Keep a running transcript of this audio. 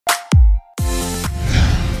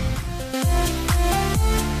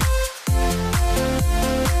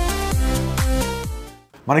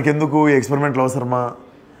మనకెందుకు ఈ ఎక్స్పెరిమెంట్లు అవసరమా,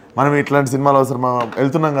 మనం ఇట్లాంటి సినిమాలు అవసరమా,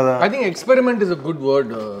 వెళ్తున్నాం కదా. I think experiment is a good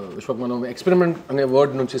word Vishwak. మనం ఎక్స్పెరిమెంట్ అనే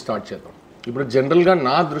వర్డ్ నుంచి స్టార్ట్ చేద్దాం. ఇప్పుడు జనరల్గా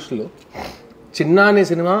నా దృష్టిలో చిన్న అనే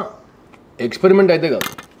సినిమా ఎక్స్పెరిమెంట్ అయితే కాదు.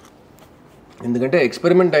 ఎందుకంటే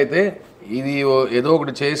ఎక్స్పెరిమెంట్ అయితే ఇది ఏదో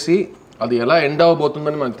ఒకటి చేసి అది ఎలా ఎండ్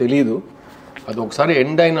అవ్వబోతుందని మనకు తెలియదు. అది ఒకసారి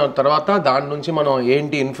ఎండ్ అయిన తర్వాత దాని నుంచి మనం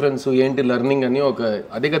ఏంటి ఇన్ఫ్లుయెన్స్, ఏంటి లెర్నింగ్ అని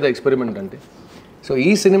అదే కదా ఎక్స్పెరిమెంట్ అంటే. సో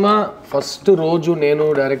ఈ సినిమా ఫస్ట్ రోజు నేను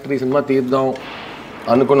డైరెక్టర్ ఈ సినిమా తీద్దాం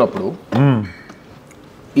అనుకున్నప్పుడు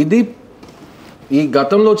ఇది ఈ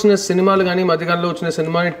గతంలో వచ్చిన సినిమాలు కానీ మధ్యకాలంలో వచ్చిన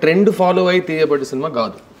సినిమాని ట్రెండ్ ఫాలో అయి తీయబడ్డ సినిమా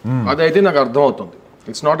కాదు. అదైతే నాకు అర్థం అవుతుంది.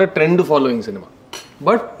 It's not a trend following cinema.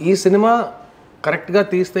 But ఈ సినిమా కరెక్ట్గా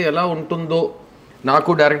తీస్తే ఎలా ఉంటుందో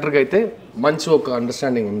నాకు డైరెక్టర్కి అయితే మంచి ఒక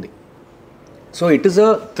అండర్స్టాండింగ్ ఉంది. So it is a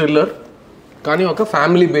thriller, కానీ ఒక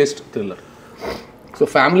family based thriller. So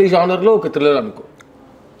family జానర్లో ఒక థ్రిల్లర్ అనుకో.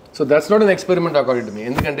 So that's not an experiment according to me.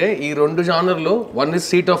 ఎందుకంటే ఈ రెండు జానర్లో one is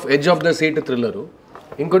edge of the seat thriller,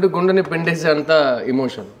 ఇంకోటి గుండెని పిండేసే అంత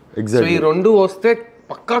ఎమోషన్. సో ఈ రెండు వస్తే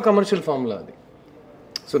పక్కా కమర్షియల్ ఫార్ములా అది.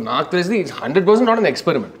 సో నాకు తెలిసి it's 100% not an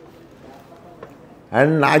experiment.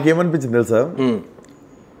 And నాకేమనిపించింది తెలుసా,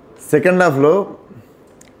 సెకండ్ హాఫ్లో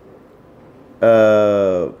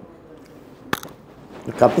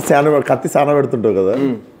కత్తి సాన పెడుతుంటావు కదా,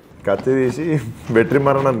 కత్తి తీసి బెట్రీ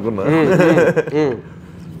మరని అనుకున్నా.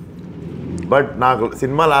 బట్ నాకు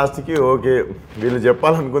సినిమా లాస్ట్కి ఓకే వీళ్ళు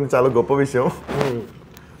చెప్పాలనుకుంది చాలా గొప్ప విషయం.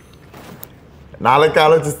 నాలుగు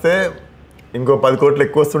ఆలోచిస్తే ఇంకో 10 కోట్లు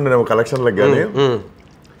ఎక్కువ వస్తుండేమో కలెక్షన్లకు,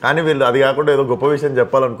 కానీ వీళ్ళు అది కాకుండా ఏదో గొప్ప విషయం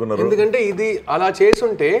చెప్పాలనుకున్నారు. ఎందుకంటే ఇది అలా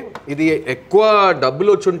చేసుంటే ఇది ఎక్కువ డబ్బులు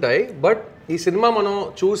వచ్చుంటాయి, బట్ ఈ సినిమా మనం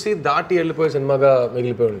చూసి దాటి వెళ్ళిపోయే సినిమాగా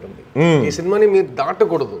మిగిలిపోయి ఉంటుంది. ఈ సినిమాని మీరు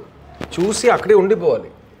దాటకూడదు, చూసి అక్కడే ఉండిపోవాలి.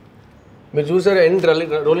 మీరు చూసారు ఎండ్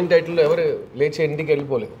రోలింగ్ టైటిల్లో ఎవరు లేచి ఇంటికి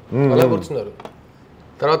వెళ్ళిపోలేదు, అలా కూర్చున్నారు.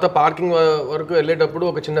 తర్వాత పార్కింగ్ వరకు వెళ్ళేటప్పుడు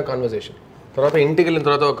ఒక చిన్న కాన్వర్సేషన్, తర్వాత ఇంటికి వెళ్ళిన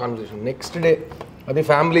తర్వాత ఒక కాన్వర్సేషన్, నెక్స్ట్ డే అది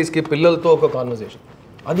ఫ్యామిలీస్కి పిల్లలతో ఒక కాన్వర్సేషన్.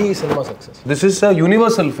 అది ఈ cinema success. This is a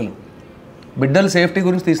universal film. బిడ్డల సేఫ్టీ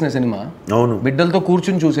గురించి తీసిన సినిమా, అవును, బిడ్డలతో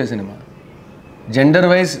కూర్చుని చూసే cinema, gender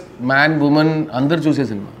wise man women అందరు చూసే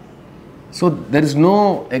cinema. So there is no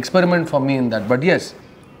experiment for me in that. But yes,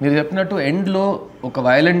 మీరు చెప్పినట్టు ఎండ్లో ఒక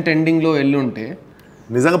వైలెంట్ ఎండింగ్లో వెళ్ళి ఉంటే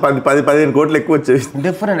నిజంగా 10-15 కోట్లు ఎక్కువ వచ్చేవి.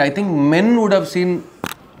 Different. I think men would have seen,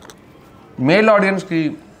 male ఆడియన్స్కి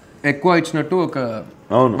ఎక్కువ ఇచ్చినట్టు ఒక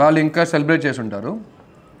వాళ్ళు ఇంకా సెలబ్రేట్ చేసి ఉంటారు.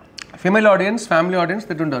 ఫీమేల్ ఆడియన్స్, ఫ్యామిలీ ఆడియన్స్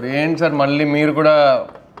తిట్టుంటారు, ఏంటి సార్ మళ్ళీ మీరు కూడా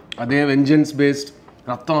అదే వెంజెన్స్ బేస్డ్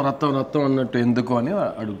రక్తం రక్తం రక్తం అన్నట్టు ఎందుకు అని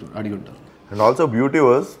అడిగి ఉంటారు. And also beauty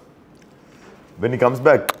was when he comes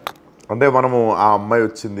back. అంటే మనము ఆ అమ్మాయి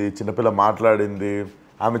వచ్చింది, చిన్నపిల్ల మాట్లాడింది,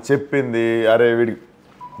 ఆమె చెప్పింది, అరే వీడి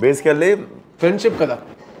బేసికల్లీ ఫ్రెండ్షిప్ కదా,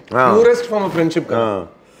 ప్యూరెస్ట్ ఫార్మ్ ఆఫ్ ఫ్రెండ్షిప్ కదా.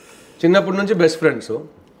 చిన్నప్పటి నుంచి బెస్ట్ ఫ్రెండ్స్.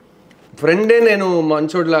 ఫ్రెండే నేను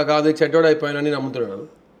మంచోడ్లా కాదు చెడ్డోడు అయిపోయానని నమ్ముతున్నాడు.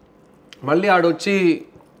 మళ్ళీ ఆడొచ్చి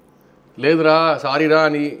లేదురా సారీరా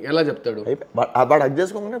అని ఎలా చెప్తాడు?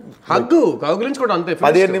 హగ్గు కౌగిలించుకోవడం అంతే.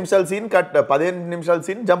 15 నిమిషాల సీన్ కట్, 15 నిమిషాల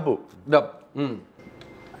scene jump.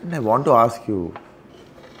 And I want to ask you,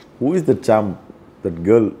 who is the champ, that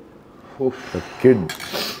girl, that kid?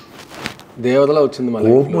 దేవతలా వచ్చింది మళ్ళీ.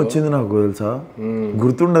 కోపం వచ్చింది నాకు తెలుసా,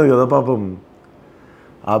 గుర్తుండదు కదా పాపం.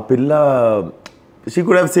 ఆ పిల్ల she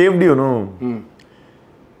could have saved you, no?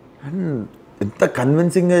 And ఎంత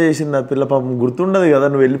కన్విన్సింగ్గా చేసింది ఆ పిల్ల పాపం. గుర్తుండదు కదా,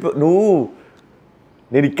 నువ్వు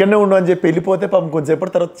నేను ఇక్కడనే ఉండు అని చెప్పి వెళ్ళిపోతే పాపం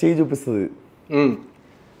కొంచెంసేపటి తర్వాత చేయి చూపిస్తుంది.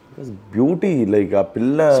 బ్యూటీ లైక్ ఆ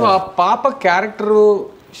పిల్ల. సో ఆ పాప క్యారెక్టరు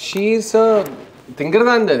షీఈస్ థింకర్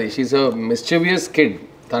దాని, అది షీఈస్ అ మిస్చివియస్ కిడ్.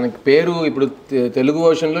 తనకి పేరు ఇప్పుడు తెలుగు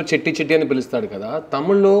వర్షన్లో చెట్టి చిట్టి అని పిలుస్తాడు కదా,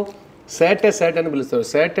 తమిళ్లో సేటే సేట్ అని పిలుస్తాడు.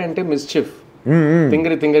 సేట్ అంటే మిస్చిఫ్,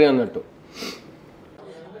 తింగరి తింగరి అన్నట్టు.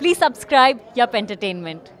 Please subscribe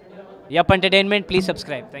Yupentertainment. Yupentertainment, please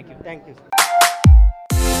subscribe. Thank you. Thank you.